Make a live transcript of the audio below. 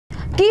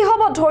কি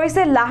হ'ব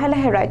ধৰিছে লাহে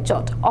লাহে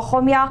ৰাজ্যত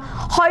অসমীয়া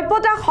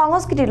সভ্যতা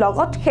সংস্কৃতিৰ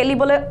লগত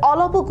খেলিবলৈ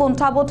অলপো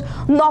কুণ্ঠাবোধ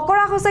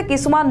নকৰা হৈছে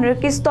কিছুমান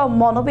নিৰ্দিষ্ট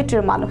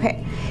মনোবৃত্তিৰ মানুহে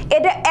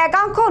এতিয়া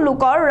একাংশ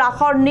লোকৰ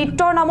ৰাসৰ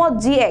নৃত্যৰ নামত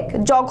যি এক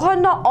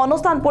জঘন্য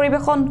অনুষ্ঠান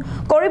পৰিবেশন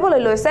কৰিবলৈ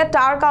লৈছে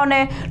তাৰ কাৰণে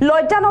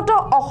লজ্জানত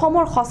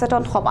অসমৰ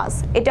সচেতন সমাজ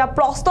এতিয়া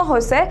প্ৰশ্ন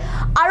হৈছে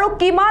আৰু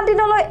কিমান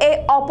দিনলৈ এই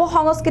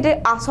অপসংস্কৃতিৰ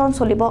আচৰণ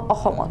চলিব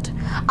অসমত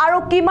আৰু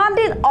কিমান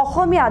দিন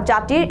অসমীয়া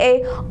জাতিৰ এই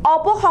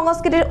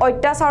অপসংস্কৃতিৰ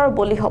অত্যাচাৰৰ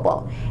বলি হ'ব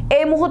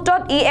এই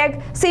মুহূৰ্তত ই এক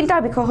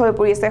চিন্তাৰ বিষয় হৈ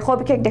পৰিছে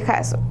সবিশেষ দেখাই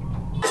আছো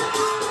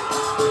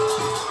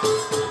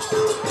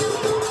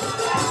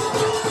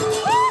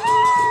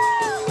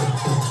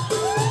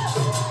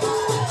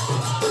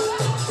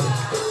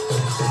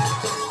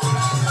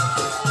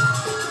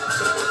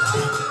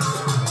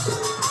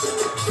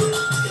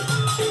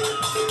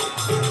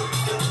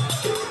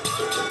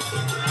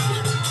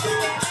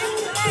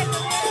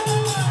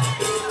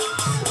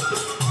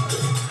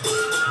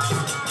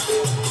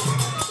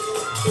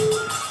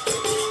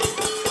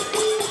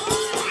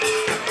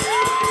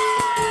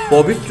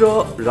পবিত্ৰ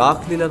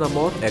ৰাসলীলা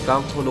নামত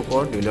একাংশ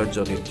লোকৰ নিৰ্লজ্জ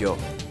নৃত্য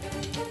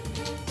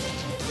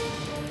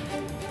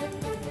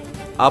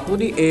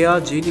আপুনি এয়া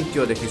যি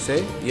নৃত্য দেখিছে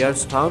ইয়াৰ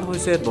স্থান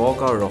হৈছে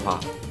নগাঁৱৰ ৰহা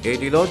এই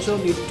নিৰ্লজ্জ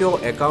নৃত্য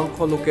একাংশ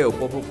লোকে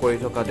উপভোগ কৰি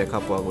থকা দেখা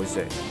পোৱা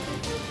গৈছে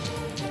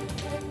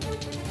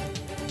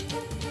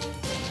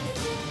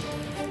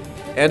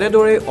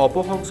এনেদৰে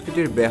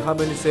অপসংস্কৃতিৰ বেহা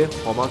মেলিছে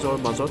সমাজৰ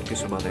মাজত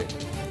কিছুমানে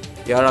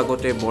ইয়াৰ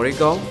আগতে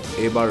মৰিগাঁও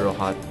এইবাৰ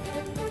ৰহাত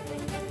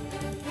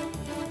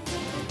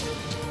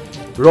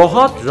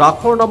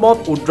ৰাসৰ নামত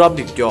উদ্ৰাম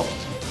নৃত্য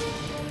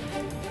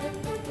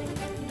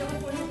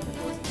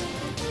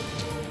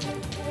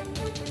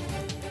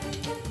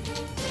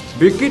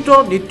বিকৃত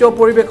নৃত্য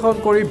পৰিৱেশন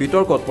কৰি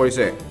বিতৰ্কত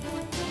পৰিছে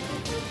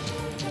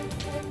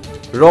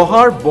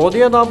ৰহাৰ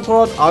বনিয়া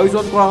নামঘৰত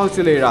আয়োজন কৰা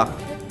হৈছিল এই ৰাস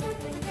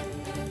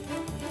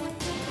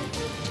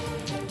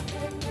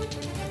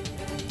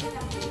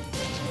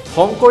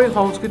শংকৰী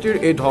সংস্কৃতিৰ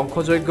এই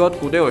ধ্বংসযজ্ঞত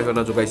কোনে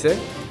অৰিহণা যোগাইছে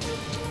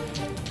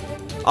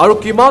আৰু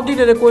কিমান দিন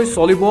এনেকৈ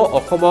চলিব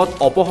অসমত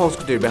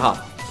অপসংস্কৃতিৰ বেহা